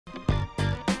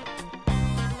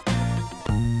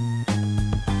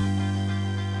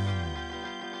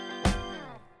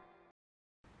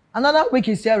Another week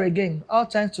is here again, all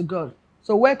thanks to God.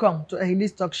 So welcome to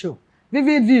Ehili's Talk Show.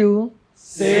 Vivid View.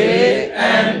 Say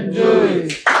and do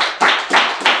it.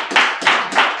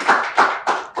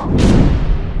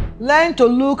 Learn to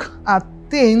look at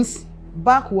things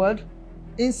backward,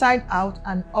 inside out,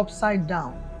 and upside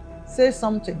down. Say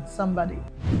something, somebody.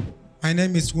 My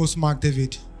name is Mark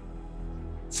David.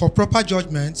 For proper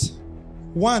judgment,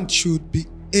 one should be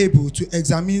able to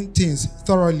examine things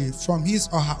thoroughly from his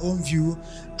or her own view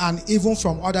and even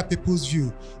from other people's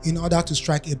view in order to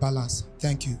strike a balance.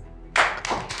 Thank you.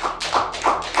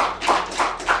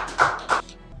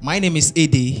 My name is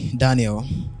Eddie Daniel.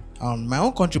 My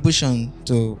own contribution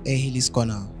to Ehili's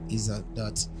Corner is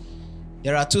that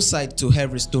there are two sides to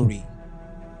every story.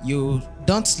 You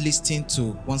don't listen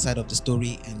to one side of the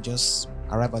story and just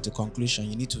arrive at a conclusion.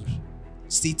 You need to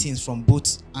see things from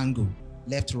both angles,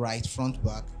 left, right, front,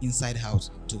 back, inside, out,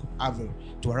 to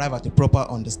arrive at a proper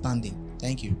understanding.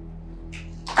 Thank you.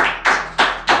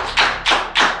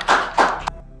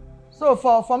 So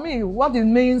for me, what it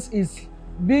means is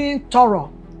being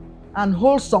thorough and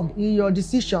wholesome in your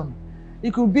decision.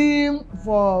 It could be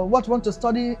for what you want to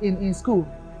study in school.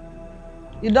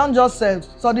 You don't just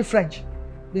study French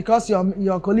because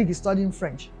your colleague is studying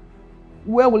French.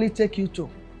 Where will it take you to?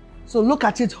 So look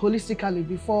at it holistically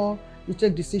before you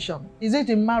take decision. Is it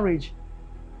in marriage?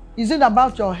 Is it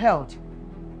about your health?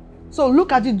 So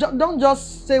look at it. Don't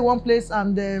just stay one place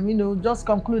and just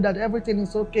conclude that everything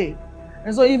is okay.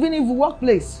 And so even if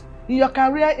workplace, in your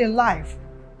career in life,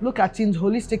 look at things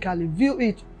holistically, view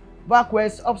it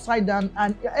backwards, upside down,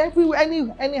 and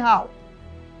anyhow.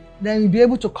 Then you'll be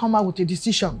able to come out with a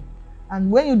decision. And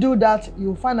when you do that,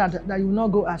 you'll find out that you will not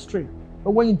go astray.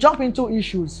 But when you jump into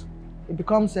issues, it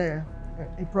becomes a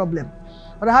problem.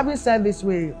 But having said this,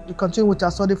 we continue with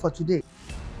our study for today.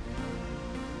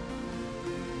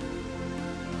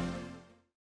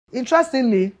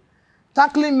 Interestingly,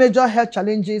 tackling major health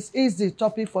challenges is the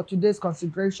topic for today's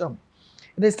consideration.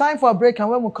 It is time for a break, and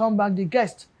when we come back, the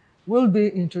guest will be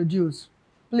introduced.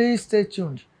 Please stay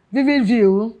tuned. Vivid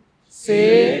View.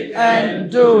 Say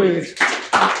and do it.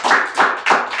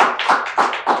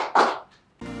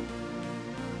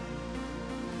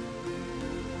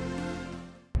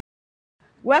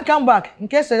 Welcome back. In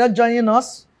case you're not joining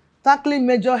us, tackling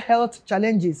major health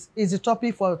challenges is the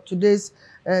topic for today's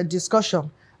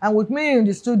discussion. And with me in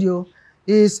the studio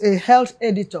is a health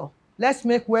editor. Let's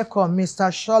make welcome Mr.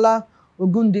 Shola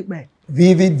Ogundipe.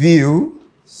 Vivid View.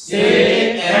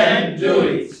 Say and do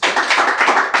it.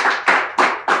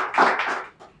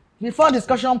 Before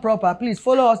discussion proper, please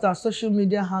follow us on social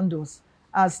media handles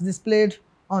as displayed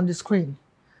on the screen.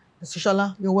 Mr.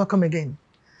 Shola, you're welcome again.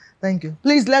 Thank you.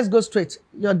 Please, let's go straight.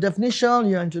 Your definition,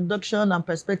 your introduction, and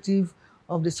perspective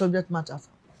of the subject matter.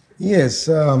 Yes,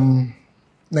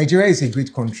 Nigeria is a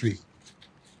great country.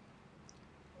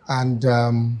 And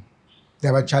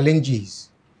there are challenges.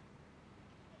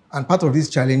 And part of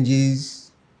these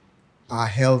challenges are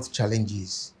health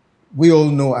challenges. We all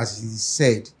know, as it is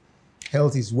said,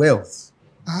 health is wealth.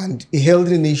 And a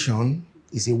healthy nation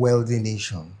is a wealthy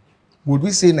nation. Would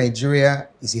we say Nigeria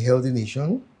is a healthy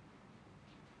nation?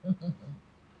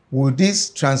 Would this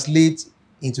translate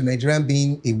into Nigeria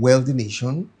being a wealthy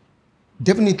nation?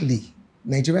 Definitely.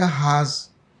 Nigeria has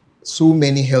so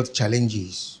many health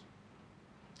challenges.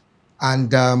 And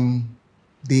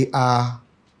they are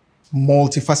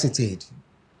multifaceted.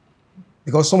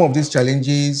 Because some of these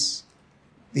challenges,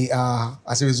 they are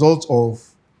as a result of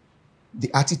the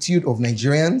attitude of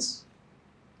Nigerians.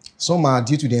 Some are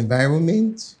due to the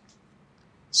environment.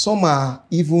 Some are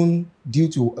even due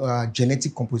to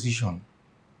genetic composition.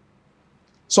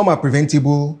 Some are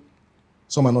preventable,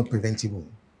 some are not preventable.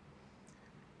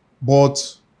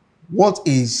 But what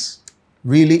is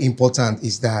really important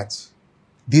is that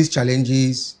these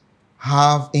challenges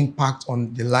have impact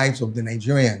on the lives of the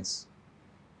Nigerians.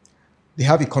 They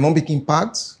have economic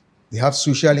impact, they have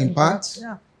social impact,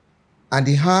 Yeah. and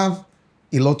they have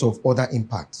a lot of other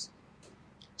impacts.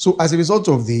 So as a result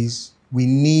of this, we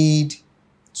need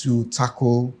to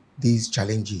tackle these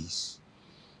challenges.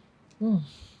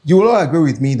 You will all agree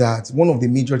with me that one of the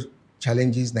major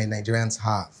challenges that Nigerians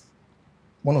have,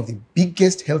 one of the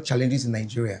biggest health challenges in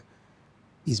Nigeria,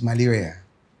 is malaria.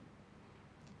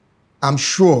 I'm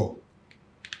sure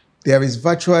there is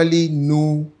virtually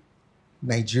no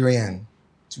Nigerian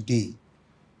today,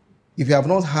 if you have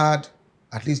not had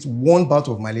at least one bout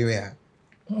of malaria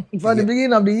For the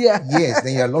beginning of the year. yes,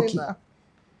 then you're lucky.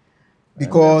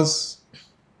 Because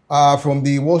from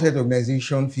the World Health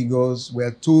Organization figures,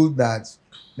 we're told that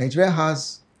Nigeria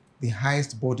has the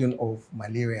highest burden of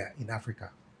malaria in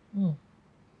Africa.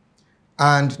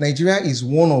 And Nigeria is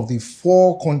one of the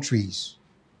 4 countries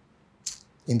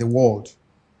in the world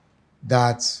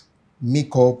that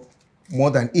make up more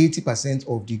than 80%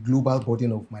 of the global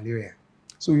burden of malaria.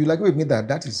 So you like to admit that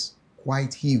that is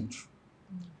quite huge.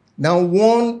 Now,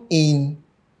 1 in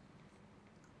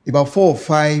about 4 or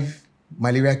 5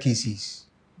 malaria cases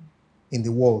in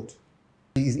the world,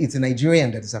 it's a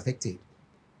Nigerian that is affected.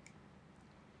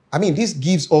 I mean, this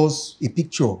gives us a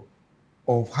picture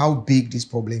of how big this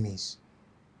problem is.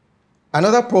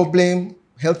 Another problem,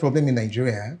 health problem in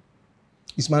Nigeria,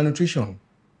 is malnutrition.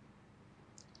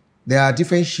 There are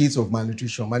different shades of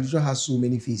malnutrition. Malnutrition has so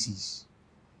many faces.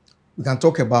 We can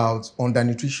talk about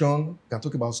undernutrition, we can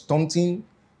talk about stunting,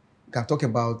 we can talk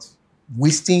about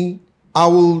wasting. I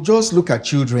will just look at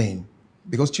children,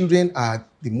 because children are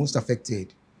the most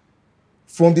affected.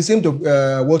 From the same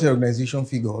World Health Organization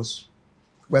figures,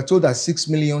 we're told that 6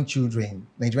 million children,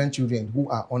 Nigerian children who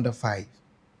are under 5,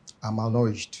 are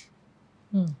malnourished.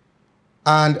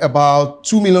 And about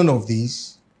 2 million of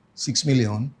these, 6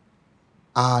 million,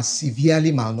 are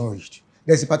severely malnourished.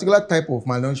 There's a particular type of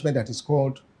malnourishment that is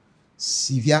called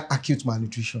severe acute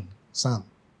malnutrition, SAM.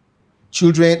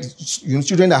 Children,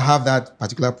 children that have that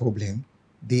particular problem,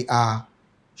 they are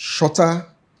shorter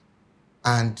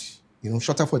and,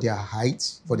 shorter for their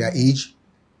height, for their age,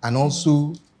 and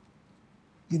also,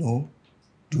 do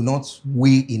not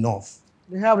weigh enough.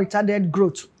 They have retarded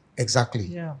growth. Exactly.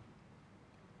 Yeah.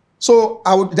 So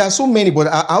there are so many, but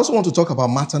I also want to talk about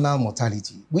maternal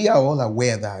mortality. We are all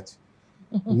aware that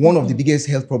one of the biggest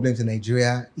health problems in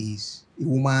Nigeria is a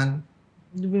woman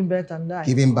giving birth and dying.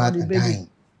 Giving birth and dying.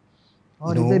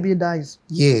 Or the baby dies.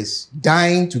 Yes,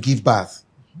 dying to give birth.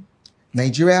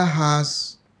 Nigeria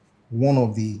has one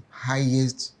of the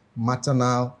highest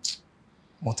maternal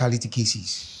mortality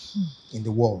cases in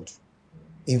the world.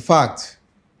 In fact,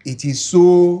 it is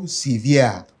so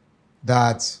severe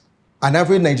that an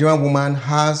average Nigerian woman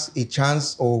has a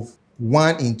chance of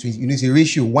 1 in 20, it's a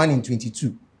ratio 1 in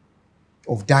 22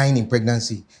 of dying in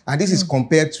pregnancy. And this is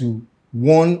compared to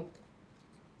 1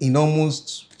 in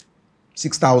almost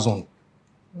 6,000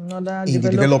 in the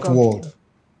developed world.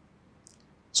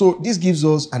 So this gives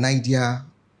us an idea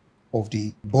of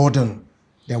the burden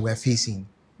that we're facing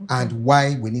and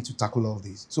why we need to tackle all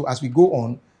this. So as we go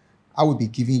on, I will be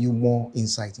giving you more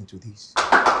insight into this.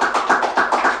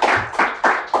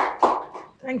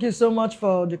 Thank you so much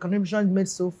for the contribution made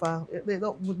so far.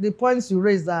 The points you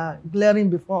raised are glaring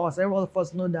before us. Every of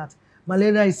us know that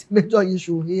malaria is a major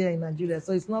issue here in Nigeria.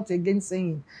 So it's not again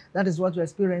saying that is what we're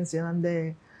experiencing.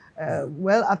 And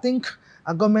well, I think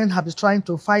our government has been trying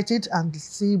to fight it and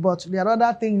see, but there are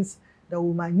other things that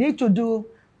we might need to do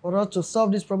for us to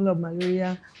solve this problem of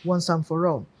malaria once and for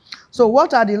all. So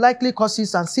what are the likely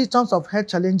causes and symptoms of health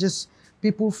challenges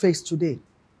people face today?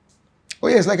 Oh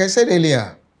yes, like I said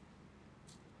earlier,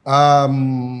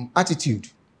 attitude.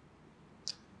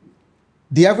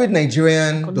 The average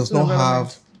Nigerian does not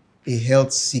have a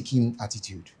health-seeking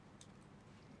attitude.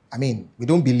 I mean, we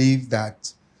don't believe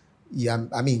that, you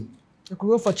could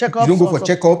go for checkups. You don't go for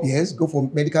checkup, yes. Go for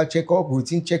medical checkup,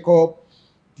 routine checkup.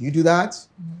 Do you do that?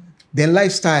 Then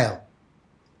lifestyle.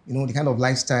 The kind of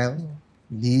lifestyle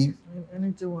you live.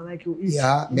 Anything like you eat.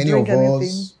 Yeah, many of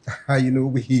us,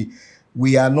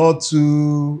 we are not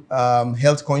too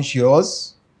health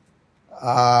conscious.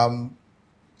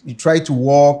 You try to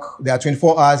walk. There are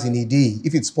 24 hours in a day,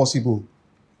 if it's possible.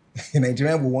 In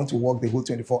Nigeria, we want to work the whole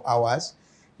 24 hours.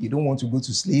 You don't want to go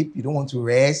to sleep. You don't want to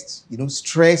rest.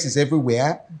 Stress is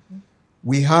everywhere.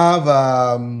 We have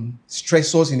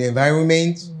stressors in the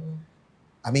environment.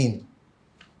 I mean,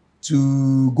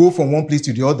 to go from one place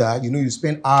to the other, you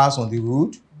spend hours on the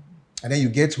road, and then you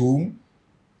get home.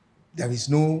 There is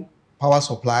no power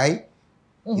supply.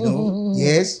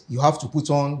 Yes, you have to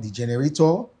put on the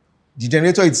generator. The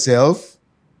generator itself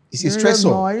is a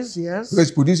stressor. Noise, yes. Because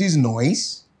it produces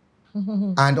noise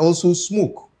and also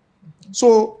smoke.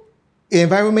 So the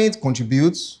environment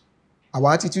contributes,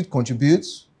 our attitude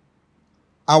contributes,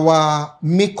 our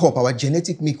makeup, our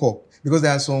genetic makeup, because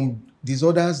there are some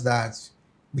disorders that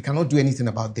we cannot do anything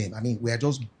about them. I mean,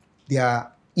 they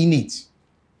are innate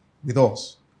with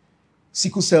us.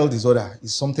 Sickle cell disorder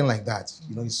is something like that.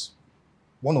 It's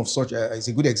one of such, it's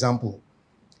a good example.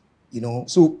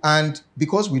 So, and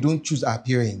because we don't choose our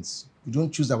parents, we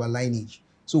don't choose our lineage,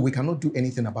 so we cannot do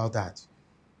anything about that.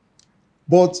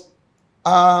 But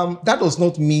that does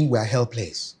not mean we are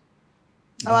helpless.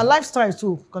 Our lifestyle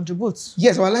too contributes.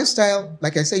 Yes, our lifestyle,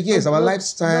 like I said, yes, our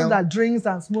lifestyle. Not that drinks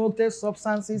and smoke, taste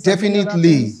substances.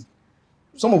 Definitely.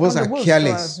 Some of us are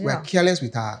careless. Yeah. We are careless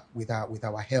with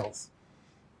our health.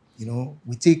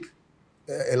 We take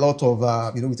a lot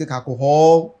of, we take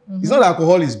alcohol. It's not that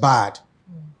alcohol is bad,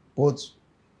 but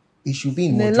it should be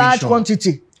in a moderation. large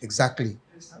quantity. Exactly.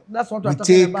 That's what we're We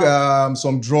talking take about.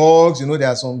 some drugs. There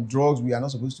are some drugs we are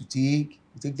not supposed to take.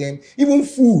 We take them. Even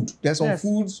food. There are some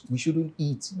foods we shouldn't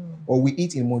eat, or we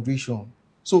eat in moderation.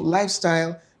 So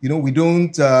lifestyle, we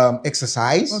don't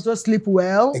exercise. Also sleep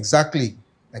well. Exactly.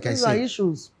 Like These I said. are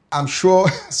issues. I'm sure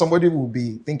somebody will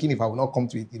be thinking if I will not come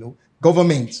to it,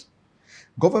 Government.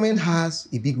 Government has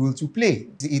a big role to play.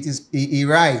 It is a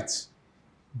right.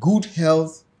 Good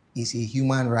health is a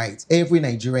human right. Every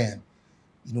Nigerian,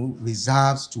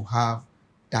 reserves to have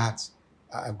that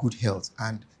good health.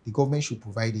 And the government should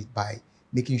provide it by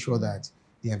making sure that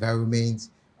the environment,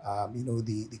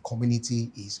 the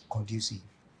community is conducive.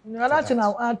 Another thing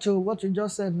I'll add to what you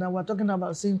just said, now we're talking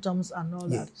about symptoms and all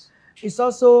that. Yes. It's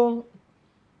also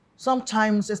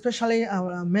sometimes, especially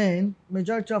our men,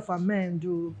 majority of our men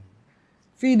do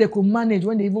feel they could manage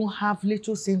when they even have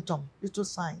little symptom, little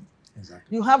sign.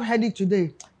 Exactly. You have headache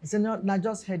today. It's not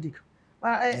just headache.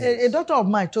 A doctor of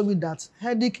mine told me that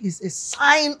headache is a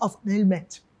sign of an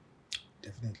ailment.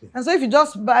 Definitely. And so if you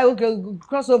just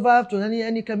cross over to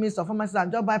any chemist or pharmacist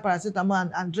and just buy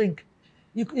paracetamol and drink,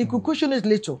 you could cushion it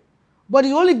little. But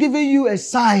it's only giving you a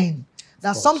sign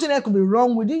that something that could be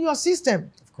wrong within your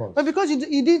system. Of course. But because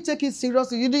you didn't take it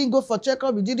seriously, you didn't go for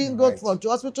checkup, you didn't go to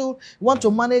hospital, you want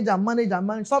to manage and manage and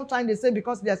manage. Sometimes they say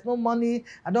because there's no money,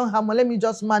 I don't have money, let me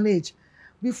just manage.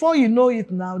 Before you know it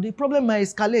now, the problem might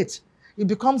escalate. It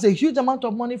becomes a huge amount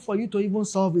of money for you to even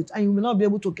solve it, and you will not be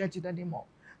able to get it anymore.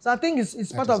 So I think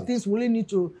it's part of things we really need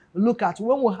to look at.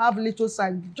 When we have little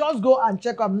signs, just go and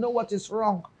check up, know what is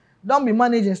wrong. Don't be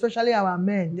managing, especially our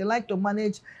men. They like to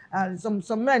manage.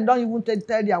 Some men don't even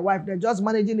tell their wife, they're just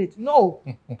managing it. No,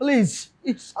 please.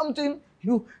 It's something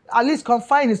you at least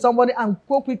confide in somebody and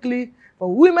go quickly. But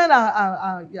women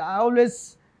are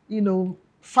always,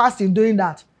 fast in doing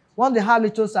that. Once they have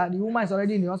little sign, the woman is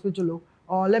already in the hospital,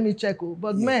 or let me check.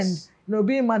 But men,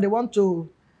 being man, they want to,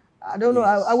 I don't know,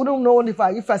 I wouldn't know if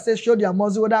I say show their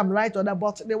muscle, whether I'm right or not,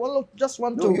 but they just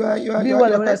want to be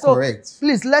well. So correct.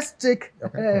 Please, let's take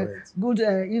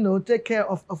good, take care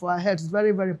of our health. It's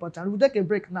very, very important. We'll take a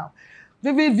break now.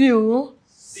 Vivid View.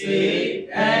 Say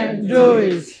and do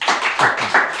it.